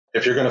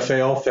If you're going to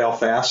fail, fail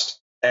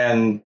fast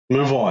and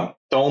move on.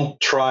 Don't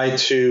try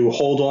to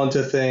hold on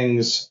to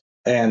things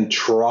and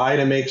try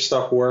to make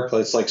stuff work.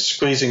 It's like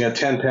squeezing a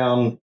 10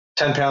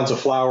 pounds of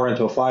flour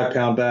into a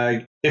 5-pound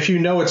bag. If you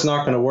know it's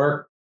not going to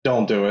work,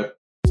 don't do it.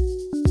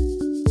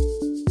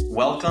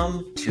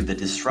 Welcome to the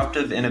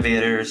Disruptive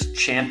Innovators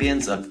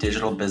Champions of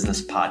Digital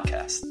Business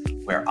podcast,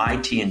 where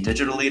IT and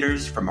digital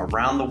leaders from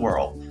around the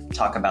world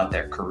talk about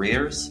their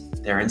careers,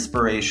 their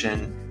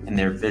inspiration, and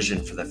their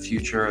vision for the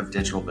future of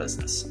digital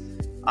business.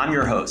 I'm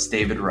your host,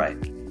 David Wright.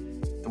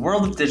 The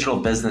world of digital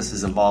business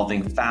is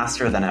evolving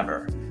faster than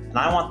ever, and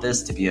I want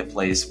this to be a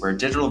place where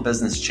digital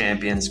business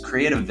champions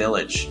create a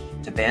village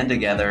to band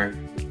together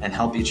and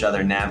help each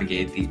other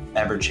navigate the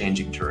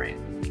ever-changing terrain.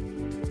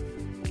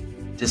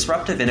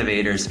 Disruptive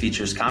Innovators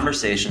features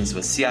conversations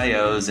with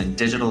CIOs and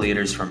digital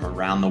leaders from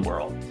around the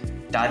world,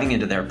 diving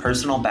into their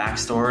personal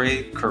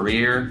backstory,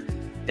 career,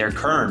 their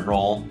current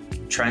role,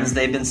 trends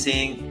they've been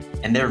seeing,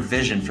 and their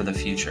vision for the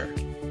future,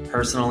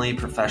 personally,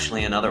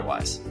 professionally, and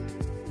otherwise.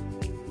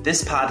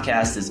 This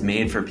podcast is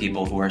made for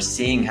people who are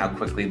seeing how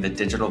quickly the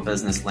digital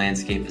business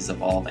landscape is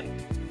evolving.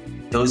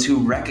 Those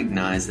who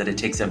recognize that it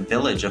takes a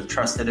village of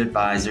trusted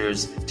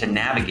advisors to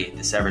navigate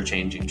this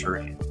ever-changing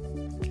terrain.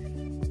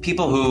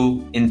 People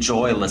who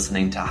enjoy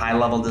listening to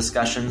high-level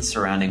discussions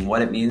surrounding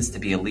what it means to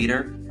be a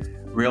leader,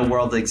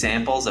 real-world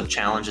examples of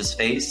challenges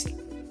faced,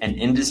 and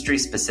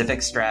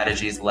industry-specific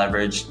strategies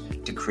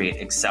leveraged to create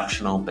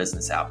exceptional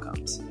business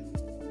outcomes.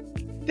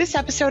 This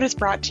episode is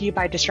brought to you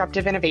by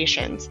Disruptive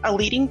Innovations, a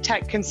leading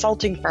tech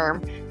consulting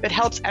firm that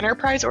helps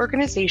enterprise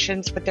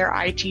organizations with their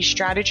IT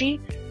strategy,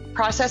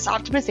 process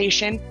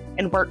optimization,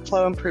 and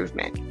workflow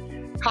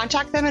improvement.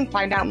 Contact them and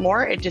find out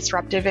more at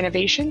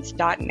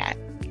disruptiveinnovations.net.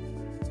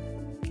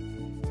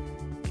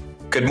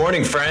 Good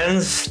morning,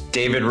 friends.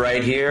 David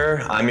Wright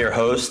here. I'm your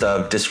host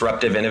of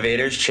Disruptive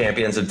Innovators,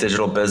 Champions of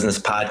Digital Business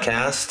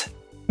podcast.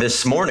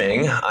 This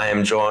morning, I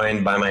am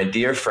joined by my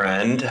dear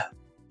friend,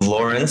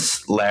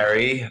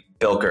 Larry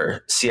Bilker,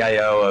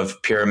 CIO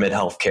of Pyramid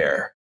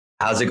Healthcare.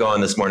 How's it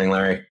going this morning,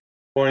 Larry?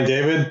 Morning,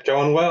 David.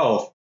 Going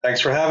well. Thanks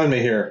for having me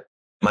here.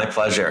 My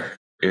pleasure.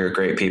 You're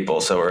great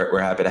people, so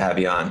we're happy to have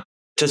you on.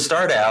 To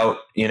start out,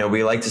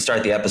 we like to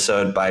start the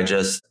episode by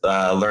just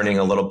learning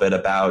a little bit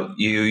about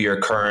you, your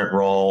current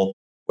role,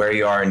 where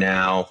you are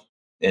now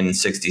in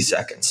 60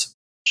 seconds.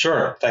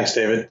 Sure. Thanks,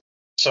 David.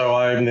 So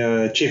I'm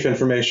the Chief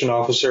Information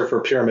Officer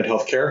for Pyramid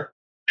Healthcare.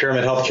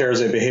 Pyramid Healthcare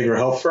is a behavioral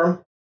health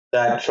firm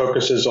that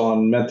focuses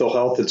on mental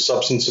health and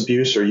substance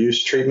abuse or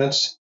use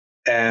treatments.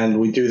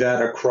 And we do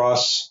that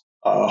across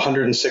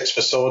 106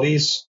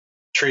 facilities,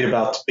 treat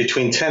about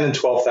between 10 and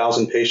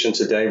 12,000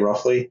 patients a day,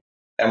 roughly.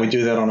 And we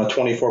do that on a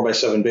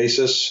 24/7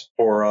 basis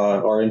for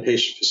our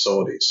inpatient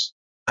facilities.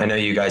 I know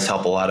you guys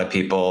help a lot of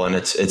people, and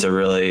it's a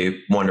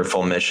really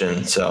wonderful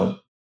mission. So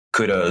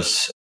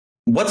kudos.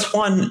 What's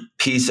one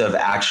piece of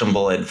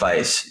actionable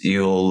advice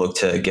you'll look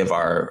to give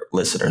our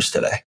listeners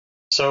today?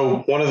 So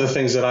one of the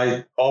things that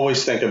I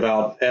always think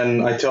about,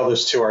 and I tell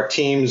this to our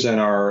teams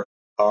and all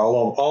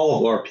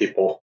of our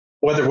people,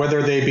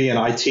 whether they be in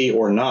IT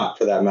or not,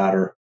 for that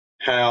matter,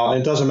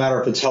 it doesn't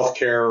matter if it's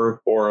healthcare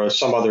or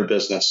some other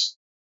business.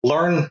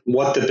 Learn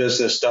what the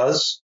business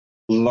does.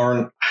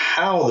 Learn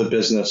how the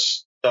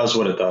business does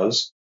what it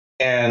does.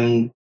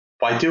 And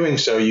by doing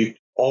so, you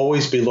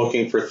always be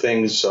looking for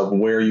things of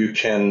where you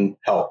can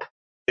help.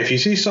 If you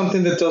see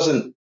something that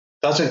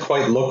doesn't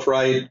quite look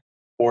right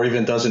or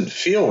even doesn't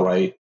feel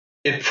right,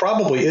 it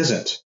probably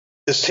isn't.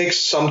 This takes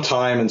some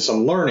time and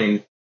some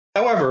learning.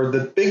 However,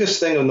 the biggest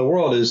thing in the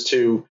world is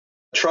to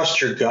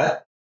trust your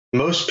gut.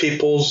 Most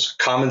people's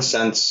common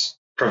sense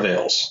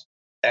prevails.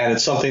 And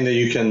it's something that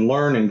you can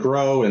learn and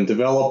grow and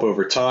develop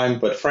over time.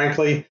 But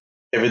frankly,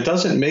 if it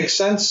doesn't make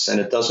sense and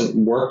it doesn't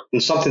work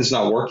and something's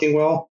not working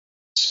well,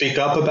 speak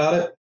up about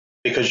it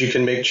because you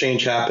can make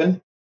change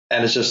happen.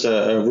 And it's just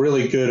a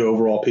really good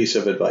overall piece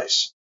of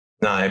advice.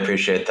 No, I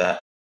appreciate that.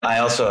 I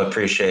also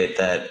appreciate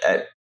that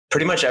at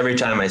pretty much every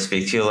time I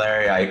speak to you,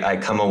 Larry, I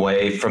come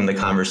away from the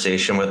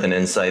conversation with an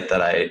insight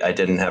that I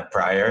didn't have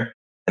prior.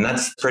 And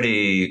that's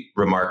pretty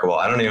remarkable.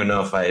 I don't even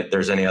know if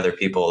there's any other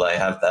people that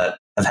have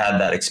had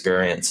that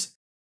experience.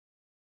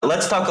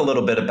 Let's talk a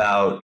little bit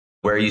about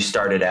where you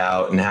started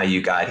out and how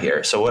you got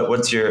here. So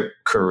what's your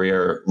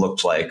career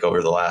looked like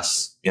over the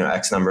last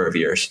X number of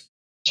years?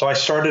 So I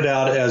started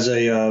out as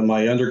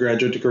my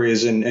undergraduate degree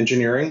is in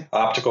engineering,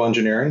 optical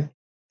engineering.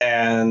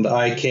 And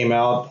I came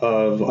out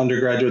of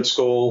undergraduate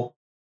school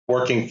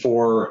working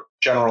for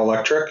General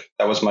Electric.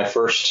 That was my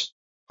first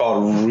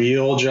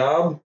real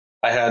job.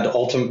 I had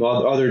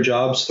other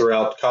jobs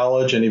throughout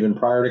college and even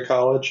prior to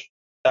college.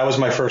 That was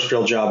my first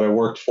real job. I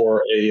worked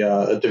for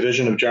a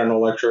division of General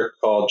Electric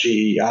called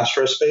GE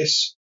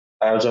Aerospace.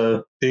 I was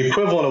the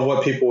equivalent of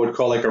what people would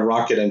call like a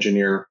rocket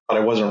engineer, but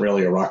I wasn't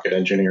really a rocket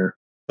engineer.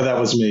 But that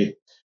was me.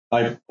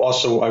 I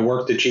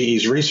worked at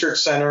GE's Research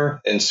Center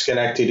in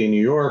Schenectady,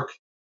 New York.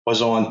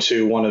 Was on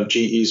to one of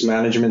GE's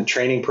management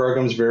training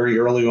programs very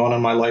early on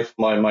in my life,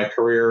 my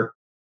career,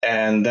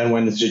 and then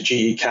went into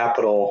GE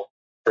Capital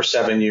for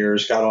 7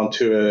 years. Got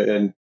onto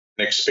an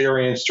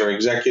experienced or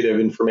executive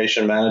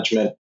information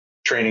management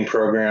training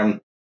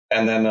program,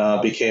 and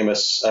then became a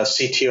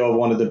CTO of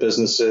one of the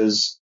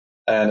businesses,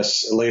 and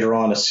later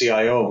on a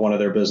CIO of one of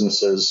their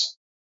businesses.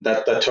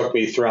 That took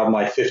me throughout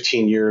my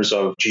 15 years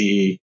of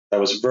GE. That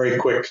was a very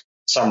quick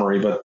summary,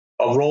 but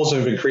of roles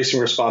of increasing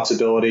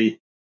responsibility,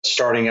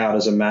 starting out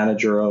as a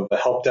manager of a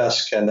help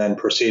desk and then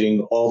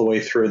proceeding all the way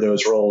through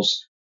those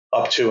roles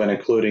up to and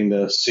including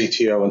the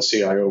CTO and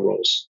CIO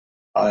roles.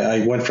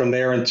 I went from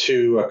there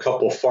into a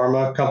couple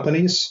pharma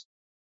companies,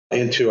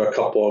 into a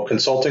couple of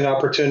consulting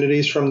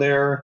opportunities from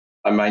there,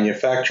 a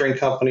manufacturing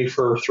company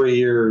for 3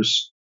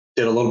 years,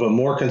 did a little bit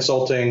more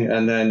consulting,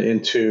 and then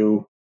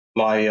into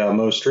my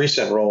most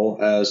recent role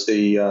as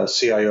the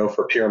CIO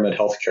for Pyramid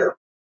Healthcare.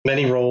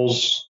 Many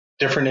roles,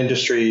 different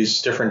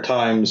industries, different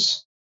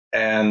times,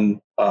 and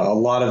a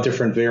lot of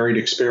different varied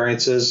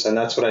experiences. And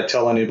that's what I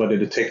tell anybody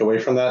to take away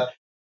from that.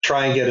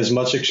 Try and get as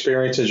much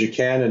experience as you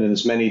can, and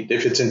as many,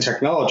 if it's in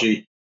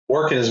technology,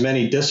 work in as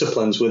many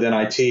disciplines within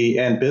IT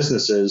and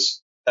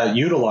businesses that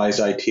utilize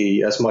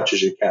IT as much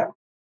as you can.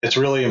 It's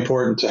really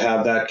important to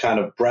have that kind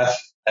of breadth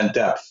and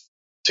depth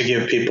to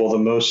give people the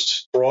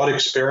most broad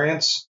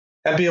experience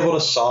and be able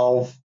to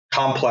solve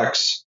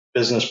complex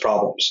business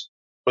problems.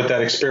 With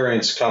that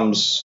experience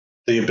comes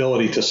the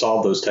ability to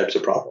solve those types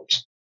of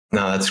problems.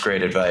 No, that's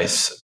great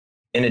advice.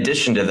 In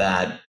addition to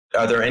that,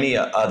 are there any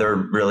other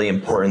really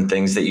important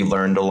things that you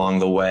learned along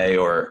the way,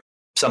 or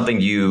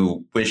something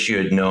you wish you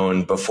had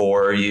known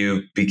before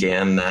you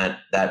began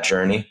that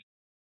journey?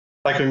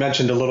 Like we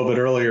mentioned a little bit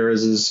earlier,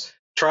 is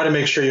try to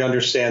make sure you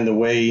understand the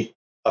way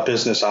a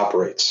business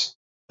operates.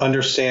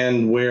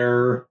 Understand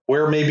where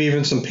maybe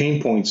even some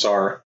pain points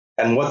are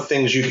and what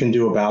things you can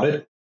do about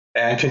it,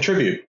 and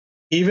contribute.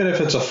 Even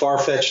if it's a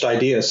far-fetched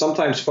idea,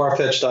 sometimes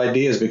far-fetched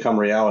ideas become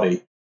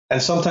reality.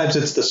 And sometimes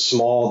it's the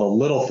small, the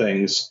little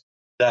things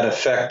that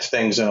affect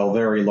things in a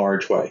very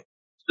large way.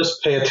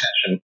 Just pay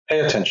attention. Pay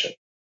attention.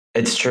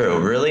 It's true.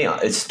 Really,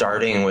 it's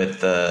starting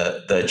with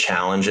the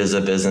challenges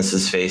a business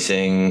is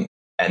facing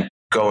and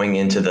going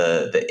into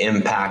the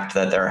impact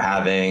that they're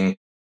having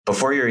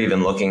before you're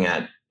even looking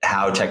at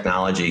how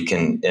technology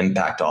can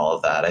impact all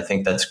of that. I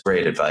think that's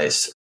great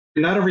advice.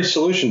 Not every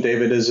solution,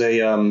 David, is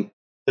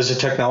a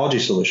technology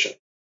solution.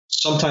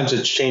 Sometimes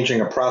it's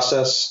changing a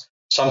process.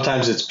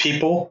 Sometimes it's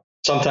people.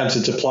 Sometimes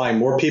it's applying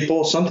more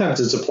people. Sometimes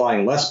it's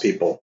applying less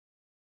people.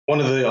 One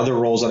of the other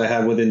roles that I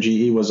had within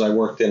GE was I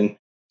worked in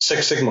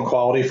Six Sigma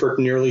quality for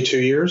nearly 2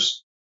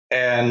 years.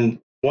 And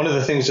one of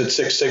the things that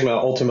Six Sigma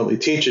ultimately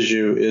teaches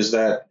you is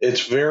that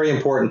it's very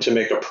important to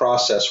make a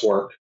process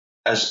work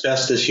as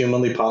best as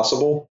humanly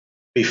possible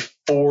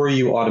before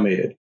you automate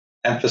it.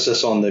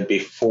 Emphasis on the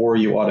before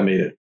you automate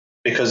it.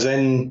 Because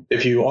then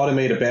if you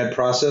automate a bad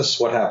process,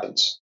 what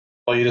happens?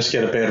 Well, you just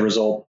get a bad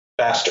result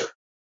faster.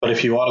 But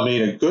if you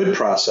automate a good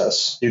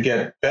process, you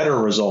get better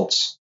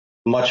results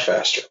much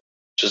faster,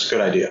 which is a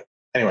good idea.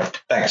 Anyway,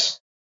 thanks.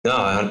 No,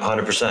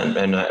 100%.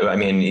 And I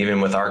mean,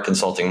 even with our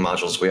consulting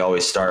modules, we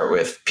always start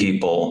with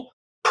people,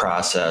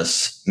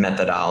 process,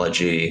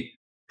 methodology,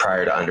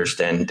 prior to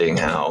understanding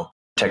how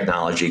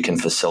technology can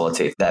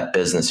facilitate that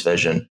business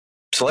vision.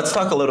 So let's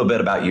talk a little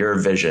bit about your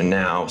vision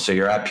now. So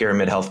you're at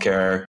Pyramid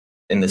Healthcare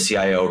in the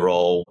CIO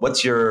role.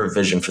 What's your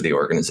vision for the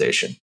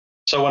organization?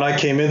 So when I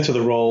came into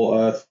the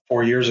role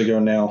 4 years ago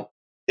now,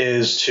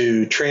 is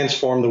to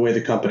transform the way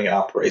the company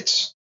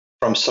operates.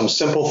 From some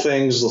simple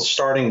things,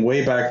 starting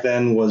way back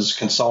then, was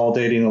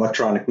consolidating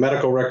electronic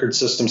medical record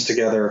systems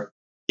together,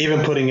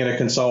 even putting in a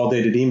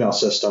consolidated email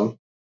system,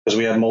 because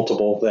we had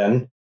multiple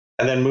then,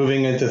 and then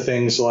moving into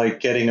things like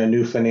getting a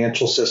new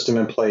financial system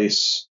in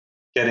place,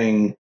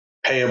 getting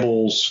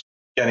payables,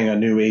 getting a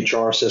new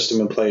HR system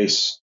in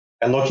place,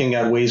 and looking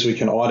at ways we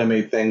can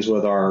automate things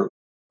with our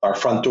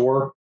front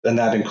door. And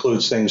that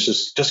includes things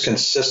just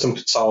system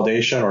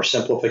consolidation or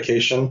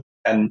simplification,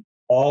 and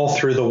all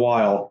through the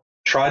while,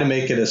 try to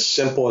make it as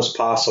simple as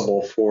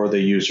possible for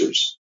the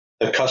users.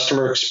 The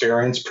customer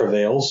experience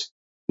prevails.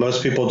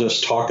 Most people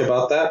just talk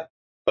about that,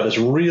 but it's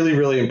really,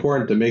 really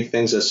important to make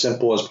things as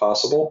simple as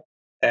possible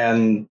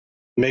and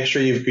make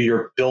sure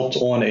you're built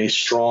on a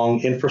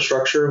strong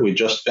infrastructure. We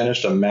just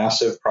finished a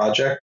massive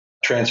project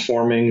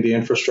transforming the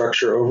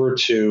infrastructure over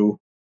to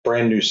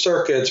brand new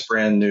circuits,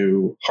 brand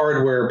new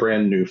hardware,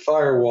 brand new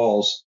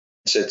firewalls.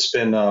 It's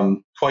been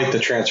quite the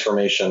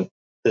transformation,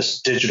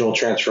 this digital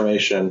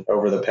transformation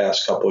over the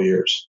past couple of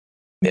years.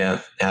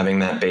 Yeah, having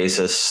that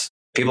basis,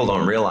 people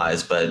don't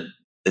realize, but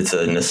it's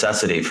a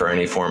necessity for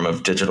any form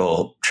of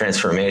digital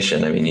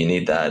transformation. I mean, you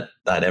need that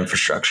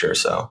infrastructure.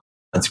 So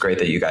that's great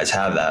that you guys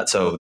have that.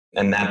 So,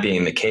 and that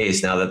being the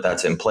case, now that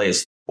that's in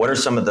place, what are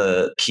some of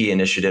the key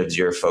initiatives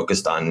you're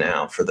focused on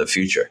now for the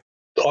future?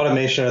 The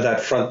automation of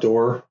that front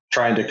door,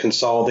 trying to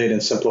consolidate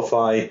and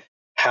simplify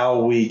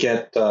how we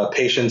get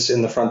patients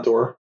in the front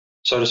door,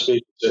 so to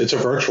speak. It's a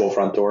virtual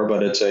front door,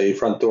 but it's a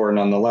front door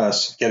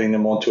nonetheless, getting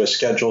them onto a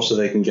schedule so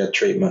they can get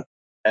treatment.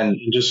 And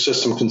just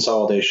system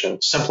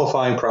consolidation,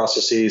 simplifying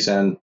processes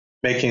and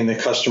making the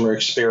customer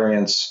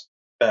experience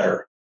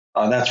better.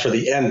 That's for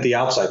the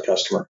outside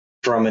customer.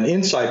 From an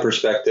inside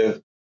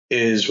perspective,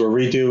 is we're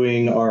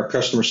redoing our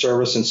customer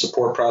service and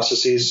support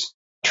processes,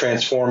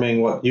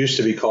 transforming what used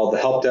to be called the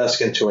help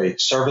desk into a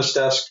service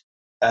desk,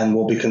 and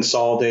we'll be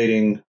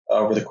consolidating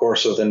over the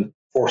course of the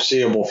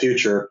foreseeable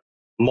future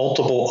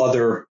multiple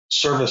other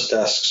service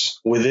desks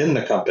within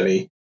the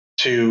company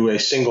to a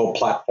single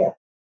platform.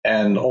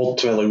 And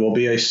ultimately will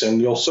be a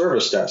single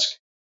service desk.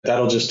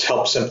 That'll just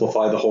help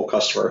simplify the whole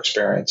customer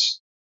experience.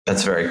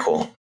 That's very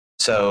cool.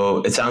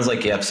 So it sounds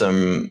like you have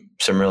some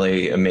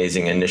really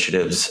amazing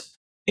initiatives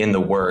in the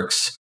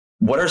works.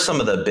 What are some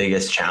of the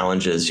biggest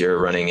challenges you're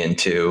running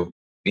into,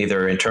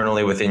 either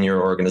internally within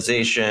your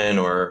organization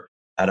or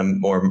at a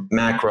more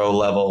macro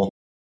level?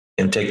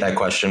 And take that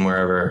question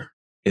wherever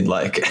you'd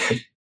like.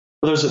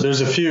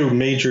 There's a few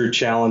major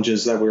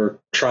challenges that we're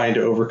trying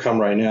to overcome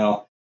right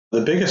now. The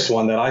biggest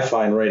one that I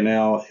find right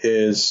now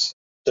is,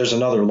 there's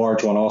another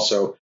large one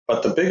also,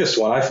 but the biggest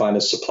one I find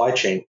is supply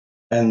chain.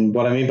 And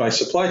what I mean by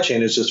supply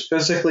chain is just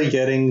physically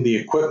getting the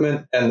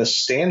equipment and the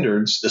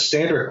standard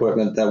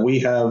equipment that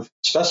we have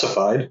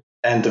specified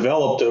and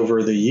developed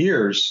over the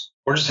years.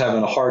 We're just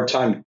having a hard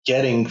time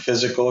getting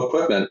physical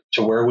equipment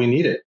to where we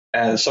need it.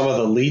 And some of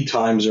the lead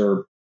times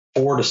are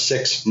 4 to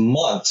 6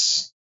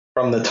 months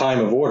from the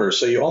time of order.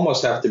 So you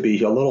almost have to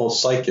be a little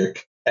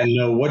psychic and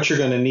know what you're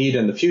going to need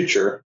in the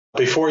future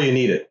before you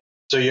need it.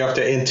 So you have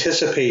to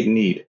anticipate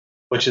need,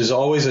 which is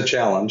always a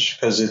challenge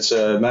because it's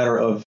a matter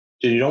of,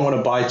 you don't want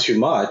to buy too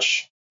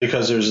much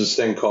because there's this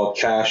thing called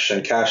cash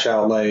and cash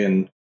outlay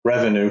and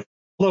revenue,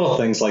 little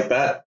things like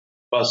that.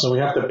 So we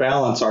have to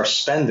balance our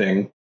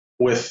spending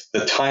with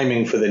the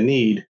timing for the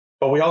need.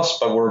 But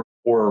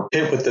we're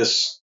hit with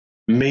this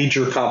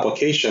major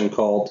complication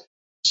called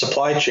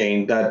supply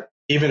chain that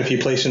even if you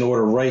place an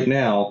order right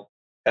now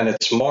and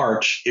it's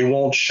March, it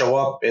won't show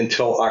up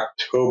until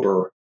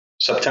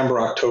September,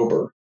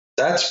 October.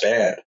 That's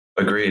bad.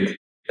 Agreed.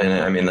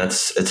 And I mean,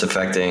 it's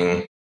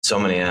affecting so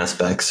many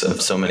aspects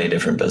of so many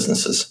different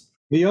businesses.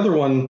 The other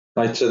one,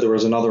 I said there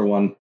was another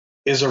one,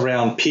 is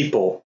around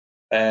people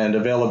and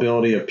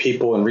availability of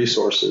people and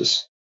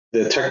resources.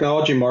 The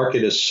technology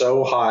market is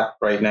so hot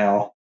right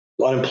now.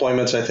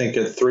 Unemployment's, I think,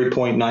 at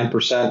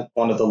 3.9%,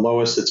 one of the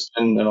lowest it's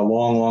been in a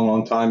long, long,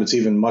 long time. It's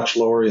even much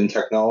lower in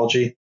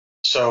technology.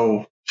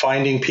 So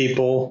finding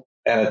people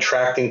and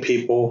attracting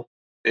people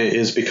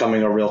is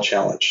becoming a real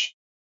challenge.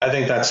 I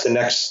think that's the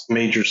next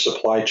major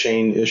supply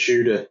chain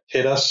issue to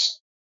hit us.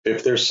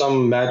 If there's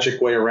some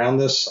magic way around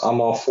this,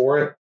 I'm all for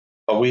it.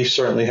 But we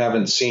certainly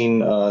haven't seen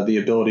the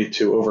ability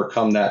to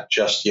overcome that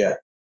just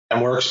yet.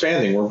 And we're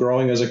expanding. We're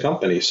growing as a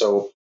company.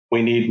 So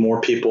we need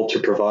more people to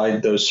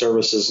provide those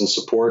services and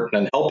support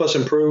and help us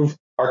improve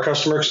our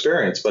customer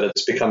experience. But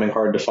it's becoming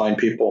hard to find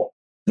people.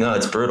 No,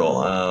 it's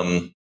brutal.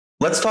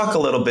 Let's talk a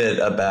little bit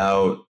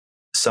about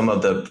some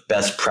of the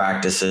best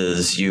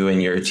practices you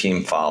and your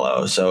team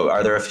follow. So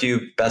are there a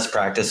few best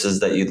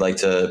practices that you'd like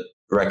to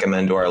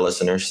recommend to our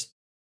listeners?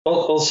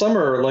 Well, some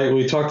are like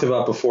we talked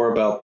about before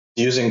about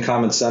using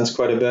common sense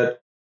quite a bit.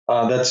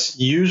 That's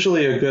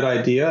usually a good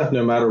idea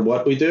no matter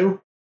what we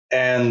do.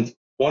 And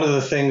one of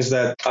the things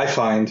that I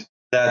find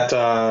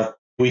that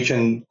we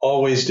can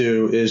always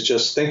do is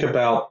just think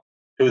about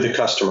who the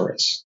customer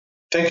is.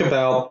 Think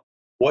about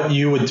what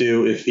you would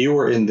do if you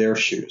were in their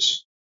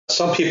shoes.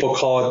 Some people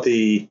call it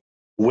the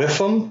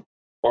WIFM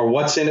or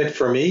what's in it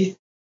for me.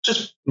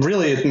 Just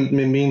really it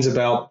means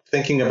about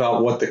thinking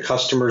about what the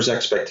customer's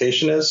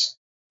expectation is,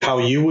 how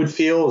you would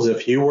feel as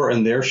if you were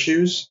in their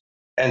shoes,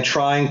 and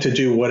trying to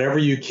do whatever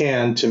you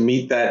can to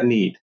meet that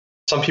need.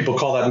 Some people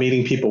call that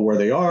meeting people where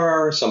they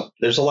are.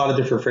 There's a lot of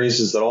different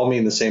phrases that all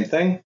mean the same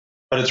thing,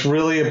 but it's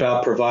really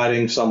about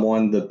providing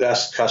someone the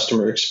best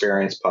customer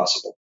experience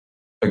possible.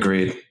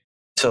 Agreed.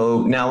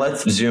 So now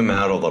let's zoom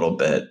out a little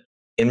bit.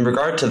 In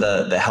regard to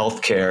the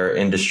healthcare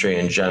industry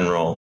in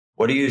general,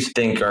 what do you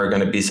think are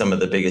going to be some of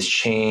the biggest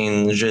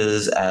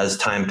changes as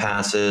time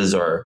passes,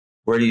 or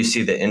where do you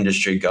see the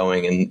industry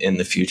going in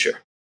the future?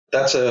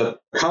 That's a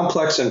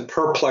complex and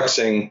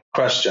perplexing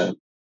question.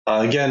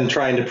 Again,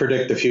 trying to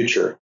predict the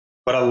future.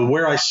 But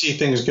where I see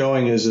things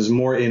going is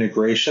more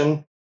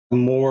integration,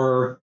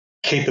 more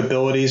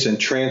capabilities and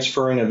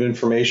transferring of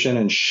information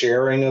and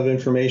sharing of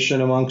information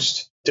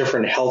amongst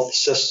different health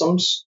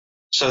systems,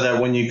 so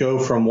that when you go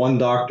from one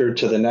doctor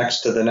to the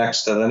next, to the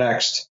next, to the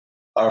next,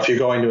 or if you're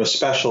going to a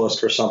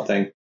specialist or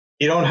something,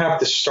 you don't have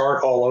to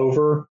start all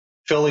over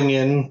filling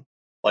in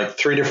like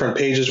 3 different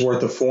pages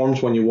worth of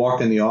forms when you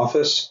walk in the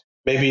office.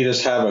 Maybe you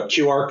just have a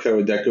QR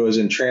code that goes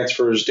and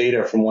transfers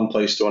data from one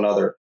place to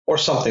another, or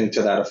something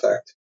to that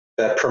effect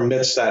that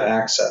permits that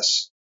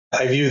access.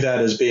 I view that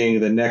as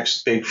being the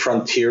next big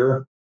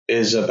frontier,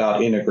 is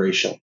about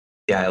integration.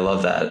 Yeah, I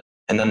love that.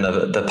 And then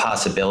the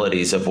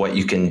possibilities of what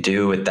you can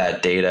do with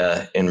that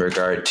data in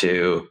regard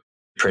to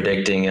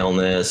predicting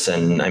illness,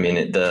 and I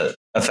mean, the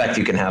effect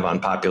you can have on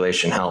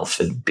population health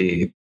would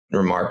be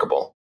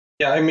remarkable.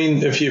 Yeah, I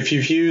mean, if you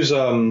use,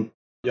 I'll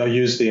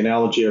use the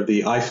analogy of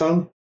the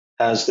iPhone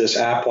has this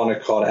app on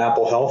it called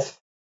Apple Health.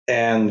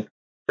 And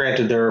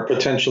granted, there are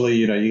potentially,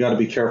 you got to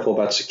be careful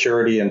about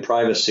security and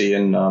privacy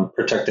and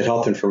protected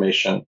health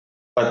information.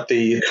 But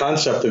the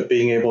concept of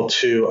being able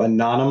to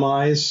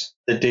anonymize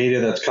the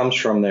data that comes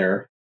from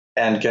there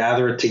and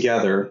gather it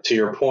together, to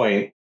your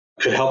point,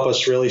 could help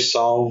us really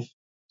solve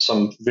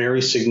some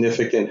very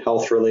significant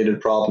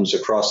health-related problems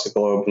across the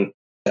globe. And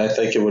I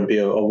think it would be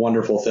a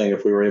wonderful thing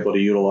if we were able to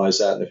utilize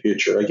that in the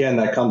future. Again,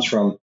 that comes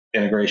from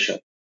integration.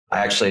 I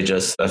actually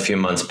just a few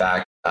months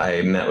back,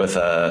 I met with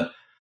a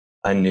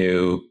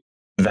new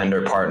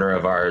vendor partner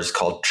of ours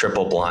called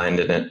Triple Blind,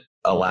 and it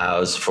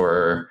allows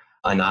for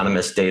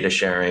anonymous data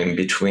sharing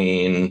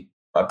between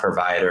a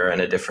provider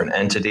and a different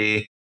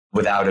entity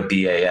without a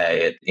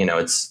BAA.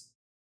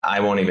 I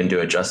won't even do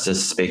it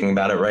justice speaking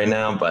about it right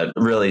now, but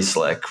really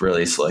slick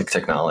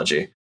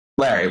technology.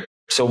 Larry,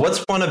 so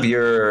what's one of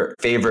your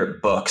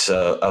favorite books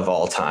of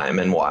all time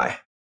and why?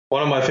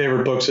 One of my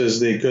favorite books is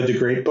the Good to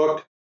Great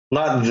book.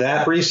 Not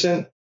that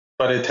recent,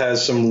 but it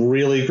has some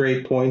really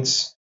great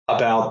points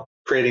about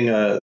creating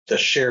the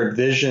shared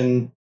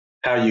vision,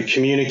 how you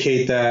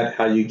communicate that,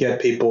 how you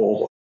get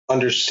people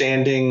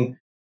understanding,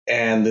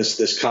 and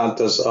this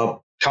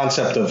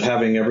concept of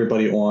having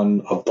everybody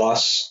on a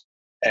bus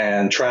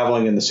and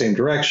traveling in the same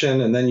direction.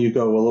 And then you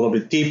go a little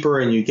bit deeper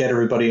and you get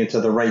everybody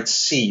into the right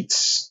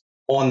seats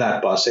on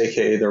that bus,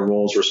 aka their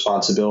roles,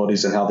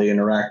 responsibilities, and how they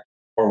interact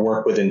or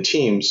work within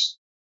teams,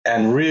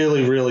 and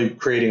really, really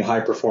creating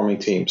high-performing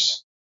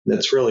teams.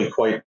 It's really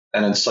quite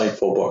an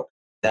insightful book.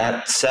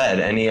 That said,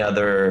 any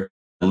other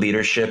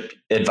leadership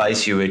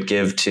advice you would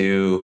give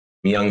to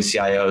young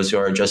CIOs who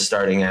are just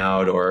starting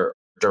out or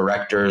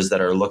directors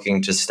that are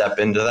looking to step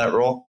into that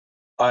role?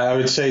 I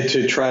would say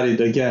to try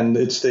to, again,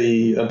 it's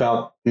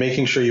about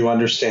making sure you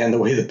understand the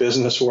way the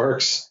business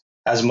works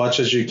as much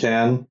as you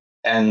can,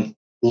 and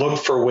look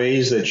for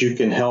ways that you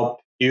can help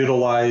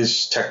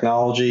utilize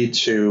technology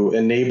to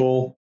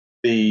enable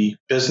the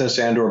business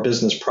and or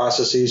business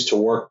processes to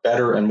work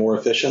better and more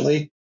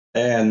efficiently,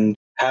 and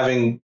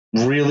having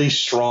really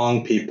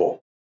strong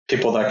people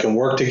that can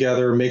work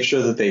together, make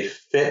sure that they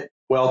fit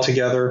well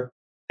together.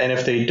 And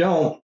if they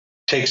don't,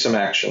 take some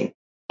action.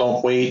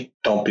 Don't wait,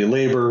 don't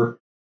belabor,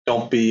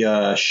 don't be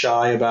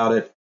shy about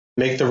it.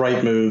 Make the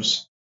right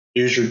moves,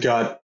 use your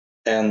gut,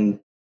 and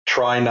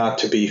try not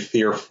to be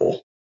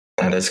fearful.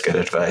 That is good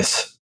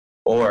advice.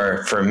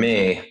 Or for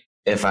me,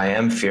 if I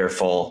am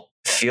fearful,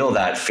 feel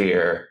that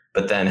fear,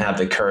 but then have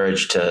the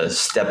courage to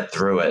step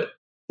through it.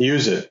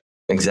 Use it.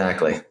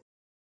 Exactly.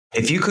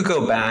 If you could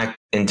go back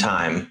in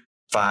time,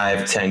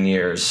 5-10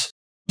 years,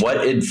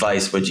 what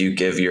advice would you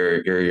give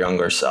your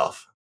younger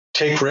self?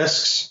 Take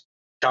risks,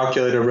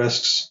 calculated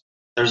risks.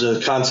 There's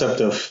a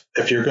concept of,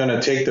 if you're going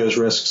to take those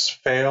risks,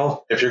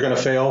 fail. If you're going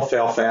to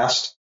fail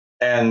fast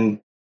and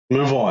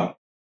move on.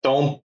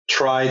 Don't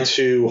try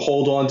to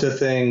hold on to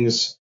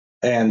things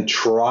and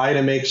try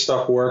to make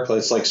stuff work.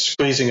 It's like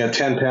squeezing a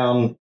 10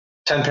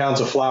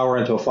 pounds of flour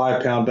into a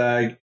 5-pound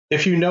bag.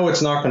 If you know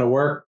it's not going to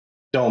work,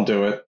 don't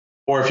do it.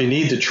 Or if you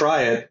need to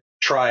try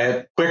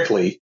it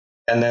quickly,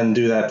 and then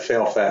do that,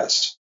 fail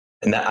fast.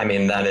 And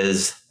that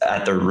is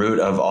at the root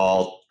of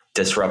all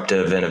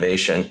disruptive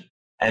innovation.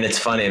 And it's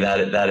funny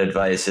that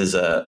advice is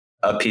a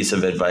piece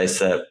of advice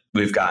that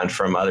we've gotten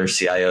from other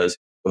CIOs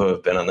who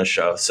have been on the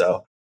show.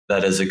 So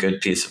that is a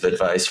good piece of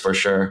advice for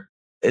sure.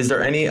 Is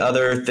there any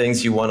other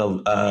things you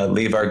want to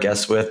leave our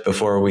guests with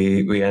before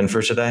we end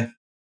for today?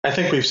 I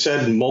think we've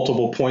said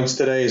multiple points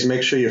today is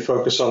make sure you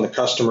focus on the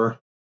customer.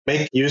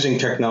 Make using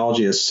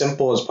technology as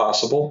simple as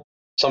possible.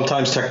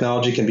 Sometimes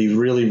technology can be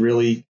really,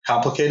 really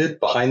complicated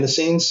behind the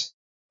scenes,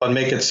 but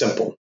make it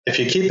simple. If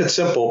you keep it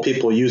simple,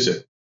 people use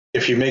it.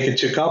 If you make it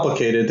too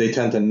complicated, they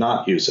tend to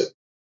not use it.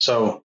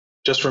 So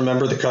just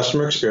remember the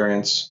customer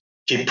experience,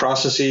 keep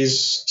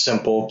processes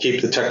simple,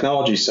 keep the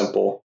technology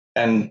simple,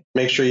 and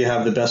make sure you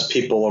have the best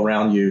people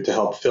around you to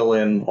help fill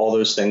in all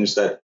those things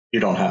that you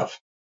don't have.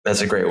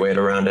 That's a great way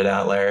to round it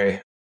out,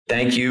 Larry.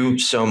 Thank you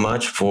so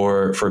much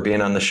for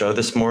being on the show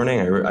this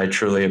morning. I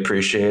truly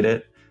appreciate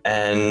it.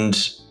 And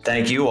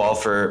thank you all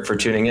for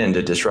tuning in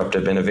to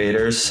Disruptive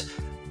Innovators.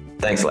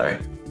 Thanks, Larry.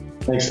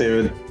 Thanks,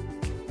 David.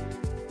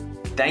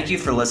 Thank you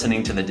for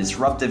listening to the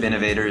Disruptive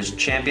Innovators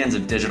Champions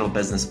of Digital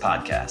Business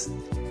podcast.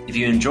 If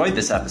you enjoyed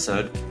this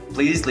episode,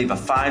 please leave a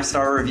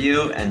 5-star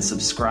review and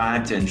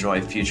subscribe to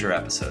enjoy future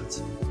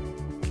episodes.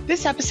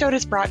 This episode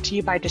is brought to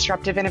you by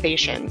Disruptive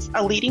Innovations,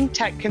 a leading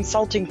tech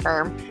consulting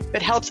firm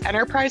that helps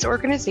enterprise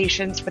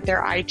organizations with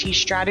their IT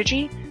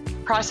strategy,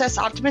 process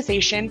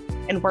optimization,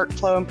 and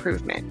workflow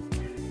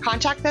improvement.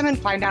 Contact them and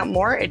find out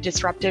more at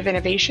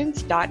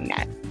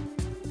disruptiveinnovations.net.